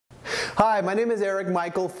Hi, my name is Eric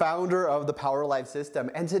Michael, founder of the Power Life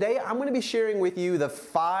System, and today I'm going to be sharing with you the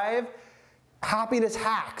 5 happiness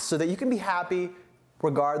hacks so that you can be happy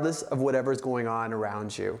regardless of whatever is going on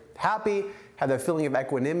around you. Happy, have that feeling of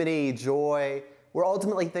equanimity, joy, where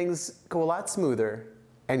ultimately things go a lot smoother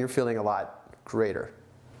and you're feeling a lot greater.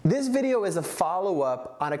 This video is a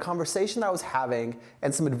follow-up on a conversation I was having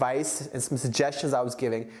and some advice and some suggestions I was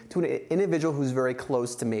giving to an individual who's very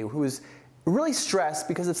close to me, who's really stressed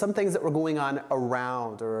because of some things that were going on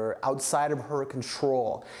around or outside of her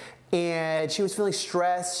control. And she was feeling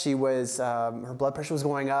stressed, her blood pressure was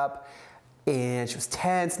going up, and she was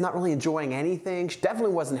tense, not really enjoying anything. She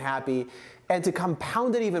definitely wasn't happy. And to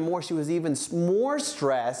compound it even more, she was even more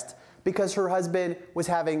stressed because her husband was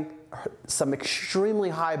having some extremely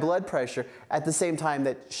high blood pressure at the same time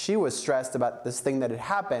that she was stressed about this thing that had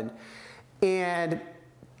happened. And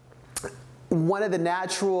one of the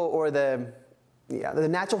natural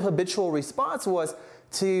natural habitual response was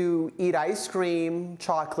to eat ice cream,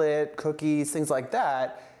 chocolate, cookies, things like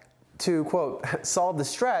that to, quote, solve the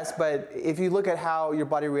stress. But if you look at how your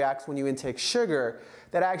body reacts when you intake sugar,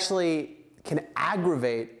 that actually can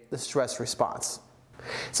aggravate the stress response.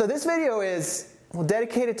 So this video is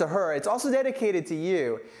dedicated to her. It's also dedicated to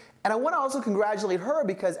you. And I want to also congratulate her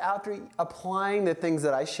because after applying the things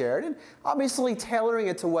that I shared and obviously tailoring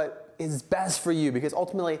it to what is best for you, because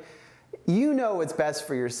ultimately you know what's best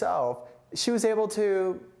for yourself, she was able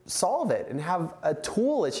to solve it and have a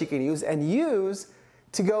tool that she can use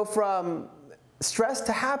to go from stressed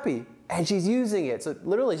to happy. And she's using it. So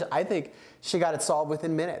literally, I think she got it solved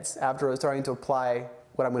within minutes after starting to apply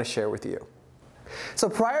what I'm going to share with you. So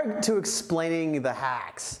prior to explaining the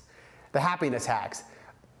hacks, the happiness hacks,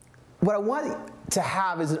 what I want to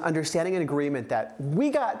have is an understanding and agreement that we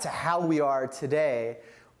got to how we are today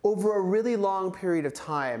over a really long period of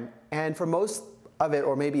time. And for most of it,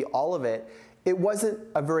 or maybe all of it, it wasn't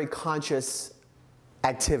a very conscious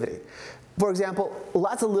activity. For example,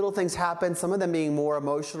 lots of little things happened, some of them being more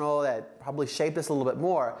emotional that probably shaped us a little bit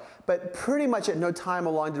more. But pretty much at no time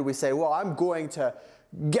along did we say, well, I'm going to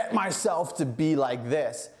get myself to be like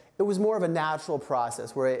this. It was more of a natural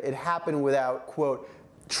process where it happened without, quote,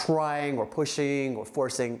 trying or pushing or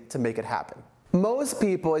forcing to make it happen. Most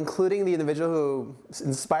people, including the individual who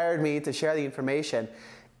inspired me to share the information,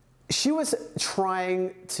 she was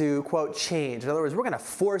trying to, quote, change. In other words, we're going to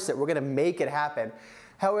force it. We're going to make it happen.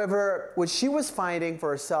 However, what she was finding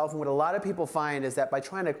for herself, and what a lot of people find, is that by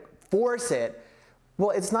trying to force it,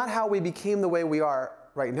 well, it's not how we became the way we are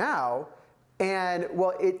right now. And,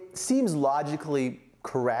 well, it seems logically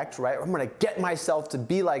correct, right? I'm going to get myself to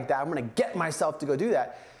be like that. I'm going to get myself to go do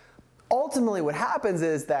that. Ultimately, what happens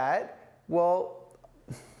is that, well,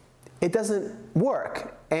 it doesn't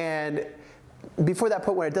work. And before that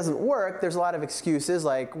point when it doesn't work, there's a lot of excuses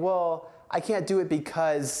like, well, I can't do it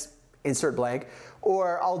because insert blank,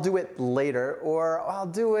 or I'll do it later, or I'll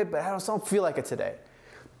do it, but I don't feel like it today.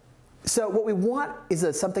 So what we want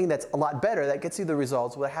is something that's a lot better, that gets you the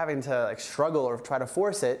results without having to struggle or try to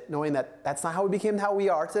force it, knowing that that's not how we became how we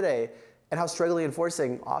are today, and how struggling and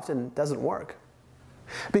forcing often doesn't work.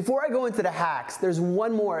 Before I go into the hacks, there's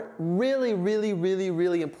one more really, really, really,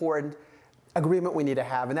 really important agreement we need to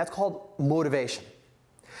have, and that's called motivation.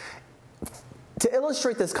 To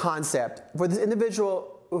illustrate this concept, for this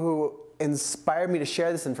individual who inspired me to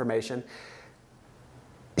share this information,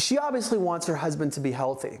 she obviously wants her husband to be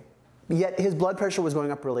healthy, yet his blood pressure was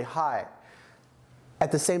going up really high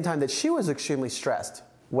at the same time that she was extremely stressed.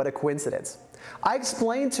 What a coincidence. I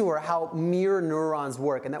explained to her how mirror neurons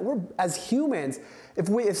work, and that we're, as humans, if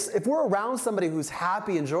we're around somebody who's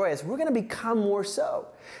happy and joyous, we're going to become more so.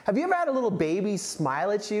 Have you ever had a little baby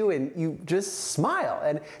smile at you and you just smile?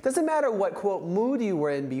 And it doesn't matter what, quote, mood you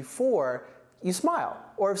were in before, you smile.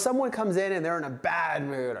 Or if someone comes in and they're in a bad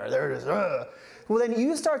mood, or they're just, well, then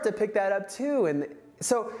you start to pick that up too. And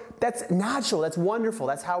so that's natural, that's wonderful.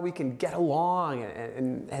 That's how we can get along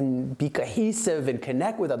and be cohesive and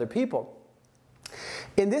connect with other people.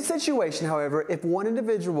 In this situation, however, if one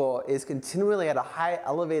individual is continually at a high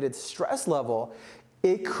elevated stress level,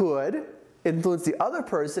 it could influence the other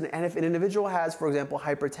person. And if an individual has, for example,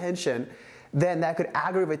 hypertension, then that could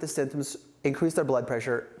aggravate the symptoms, increase their blood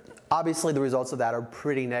pressure. Obviously, the results of that are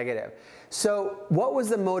pretty negative. So what was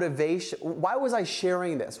the motivation? Why was I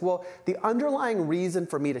sharing this? Well, the underlying reason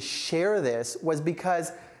for me to share this was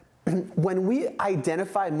because when we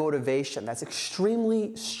identify motivation that's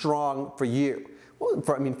extremely strong for you, well,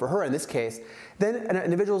 for her in this case, then an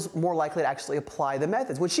individual's more likely to actually apply the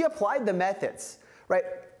methods. When she applied the methods, right,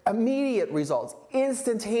 immediate results,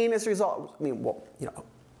 instantaneous results. I mean, well,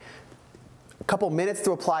 couple minutes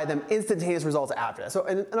to apply them, instantaneous results after that. So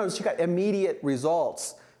in other words, she got immediate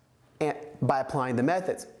results by applying the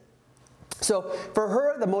methods. So for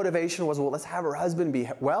her, the motivation was, well, let's have her husband be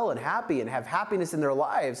well and happy and have happiness in their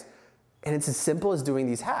lives. And it's as simple as doing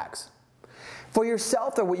these hacks. For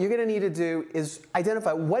yourself, though, what you're going to need to do is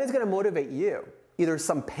identify what is going to motivate you. Either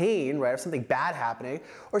some pain, right, or something bad happening,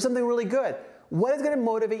 or something really good. What is going to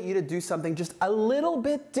motivate you to do something just a little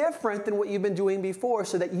bit different than what you've been doing before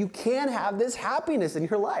so that you can have this happiness in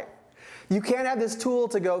your life? You can have this tool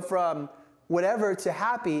to go from whatever to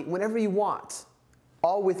happy whenever you want,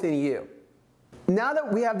 all within you. Now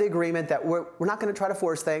that we have the agreement that we're not going to try to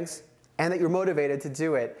force things and that you're motivated to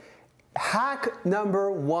do it, hack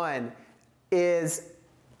number 1 is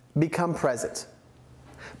become present.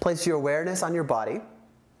 Place your awareness on your body,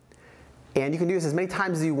 and you can do this as many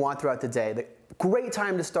times as you want throughout the day. The great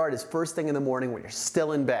time to start is first thing in the morning when you're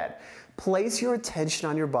still in bed. Place your attention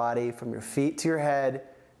on your body from your feet to your head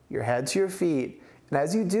to your feet, and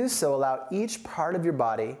as you do so, allow each part of your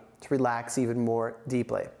body to relax even more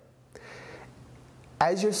deeply.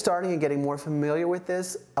 As you're starting and getting more familiar with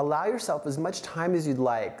this, allow yourself as much time as you'd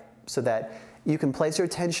like so that you can place your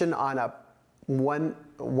attention on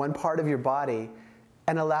one part of your body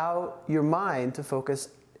and allow your mind to focus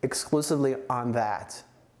exclusively on that.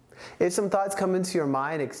 If some thoughts come into your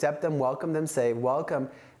mind, accept them, welcome them, say, welcome,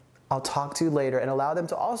 I'll talk to you later, and allow them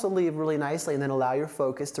to also leave really nicely, and then allow your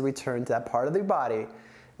focus to return to that part of your body,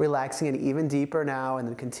 relaxing it even deeper now, and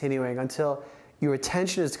then continuing until your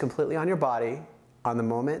attention is completely on your body, on the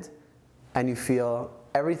moment, and you feel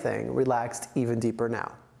everything relaxed even deeper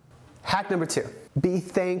now. Hack number 2, be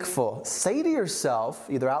thankful. Say to yourself,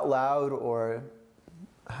 either out loud or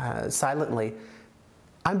silently,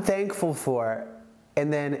 I'm thankful for,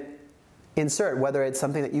 and then insert whether it's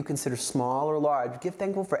something that you consider small or large. Give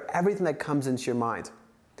thankful for everything that comes into your mind.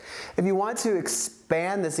 If you want to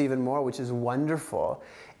expand this even more, which is wonderful,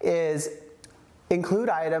 is include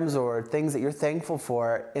items or things that you're thankful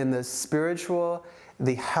for in the spiritual,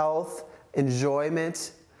 the health,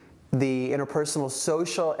 enjoyment, the interpersonal,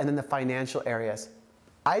 social, and then the financial areas.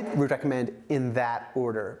 I would recommend in that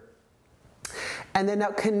order. And then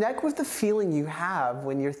now connect with the feeling you have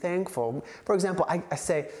when you're thankful. For example, I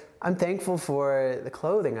say, I'm thankful for the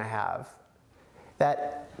clothing I have.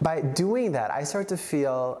 That by doing that, I start to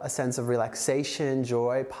feel a sense of relaxation,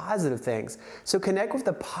 joy, positive things. So connect with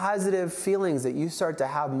the positive feelings that you start to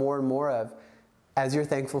have more and more of as you're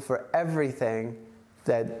thankful for everything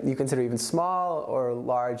that you consider even small or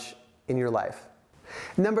large in your life.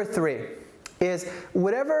 Number 3 is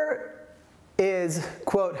whatever is,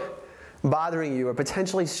 quote, bothering you or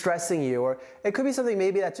potentially stressing you, or it could be something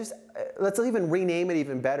maybe that just, let's even rename it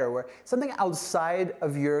even better, where something outside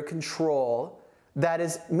of your control that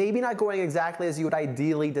is maybe not going exactly as you would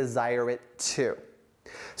ideally desire it to.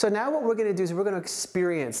 So now what we're going to do is we're going to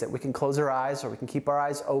experience it. We can close our eyes or we can keep our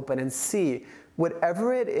eyes open and see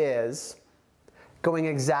whatever it is going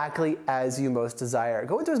exactly as you most desire.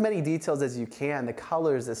 Go into as many details as you can, the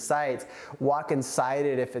colors, the sights, walk inside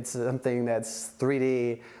it if it's something that's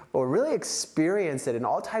 3D, or really experience it in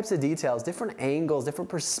all types of details, different angles, different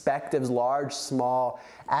perspectives, large, small.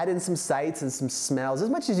 Add in some sights and some smells, as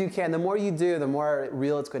much as you can. The more you do, the more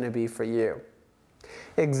real it's going to be for you.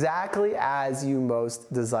 Exactly as you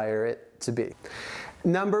most desire it to be.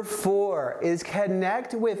 Number 4 is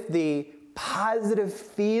connect with the positive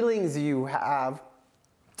feelings you have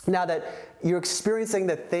now that you're experiencing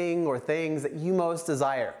the thing or things that you most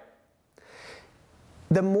desire.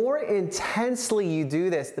 The more intensely you do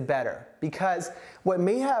this, the better, because what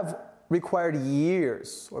may have required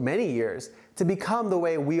years or many years to become the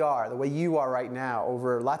way we are, the way you are right now,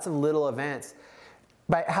 over lots of little events,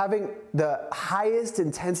 by having the highest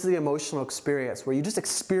intensity emotional experience where you just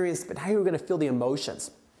experience, but now you're going to feel the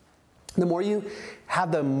emotions. The more you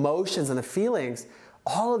have the emotions and the feelings,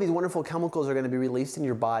 all of these wonderful chemicals are going to be released in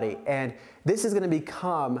your body, and this is going to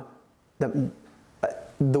become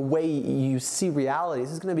the way you see reality.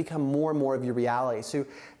 This is going to become more and more of your reality. So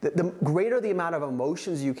the greater the amount of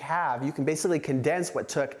emotions you have, you can basically condense what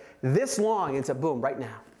took this long into boom, right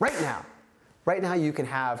now, right now. Right now you can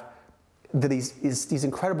have these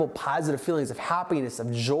incredible positive feelings of happiness,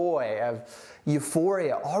 of joy, of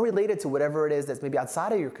euphoria, all related to whatever it is that's maybe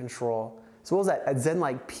outside of your control, as well as that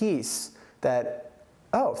Zen-like peace that,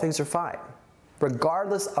 oh, things are fine,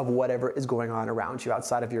 regardless of whatever is going on around you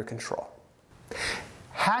outside of your control.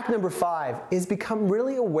 Hack number 5 is become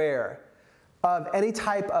really aware of any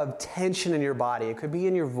type of tension in your body. It could be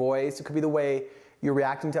in your voice, it could be the way you're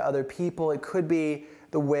reacting to other people, it could be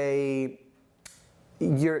the way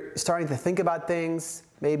you're starting to think about things,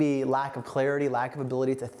 maybe lack of clarity, lack of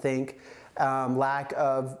ability to think, lack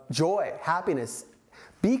of joy, happiness.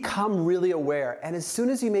 Become really aware. And as soon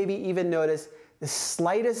as you maybe even notice the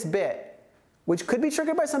slightest bit, which could be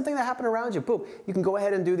triggered by something that happened around you, boom, you can go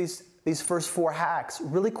ahead and do these first 4 hacks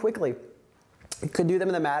really quickly. You could do them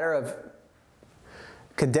in the matter of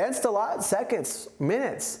condensed a lot, seconds,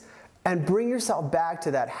 minutes, and bring yourself back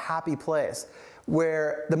to that happy place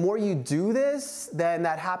where the more you do this, then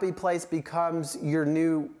that happy place becomes your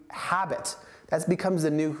new habit. That becomes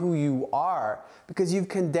the new who you are because you've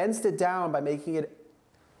condensed it down by making it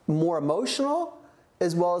more emotional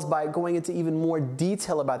as well as by going into even more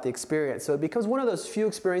detail about the experience. So it becomes one of those few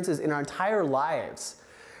experiences in our entire lives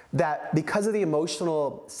that because of the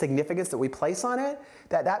emotional significance that we place on it,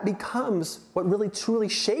 that becomes what really truly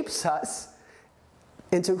shapes us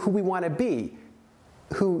into who we want to be.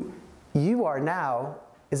 Who you are now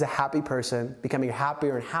is a happy person, becoming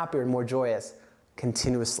happier and happier and more joyous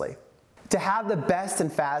continuously. To have the best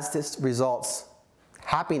and fastest results,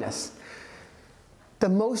 happiness. The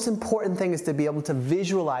most important thing is to be able to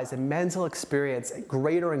visualize a mental experience at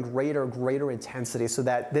greater and greater intensity so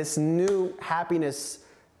that this new happiness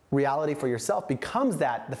reality for yourself becomes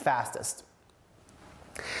the fastest.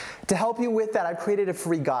 To help you with that, I've created a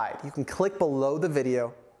free guide. You can click below the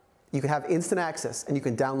video. You can have instant access and you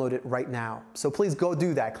can download it right now. So please go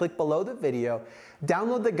do that. Click below the video,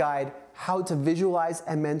 download the guide, How to Visualize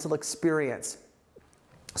a Mental Experience,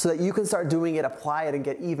 so that you can start doing it, apply it, and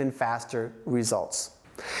get even faster results.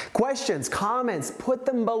 Questions, comments, put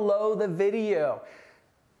them below the video.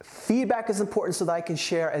 Feedback is important so that I can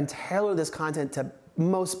share and tailor this content to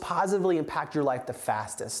most positively impact your life the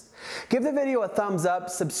fastest. Give the video a thumbs up,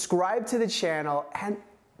 subscribe to the channel, and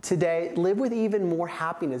today live with even more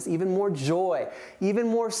happiness, even more joy, even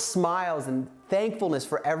more smiles and thankfulness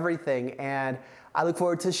for everything. And I look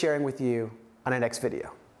forward to sharing with you on our next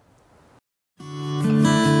video.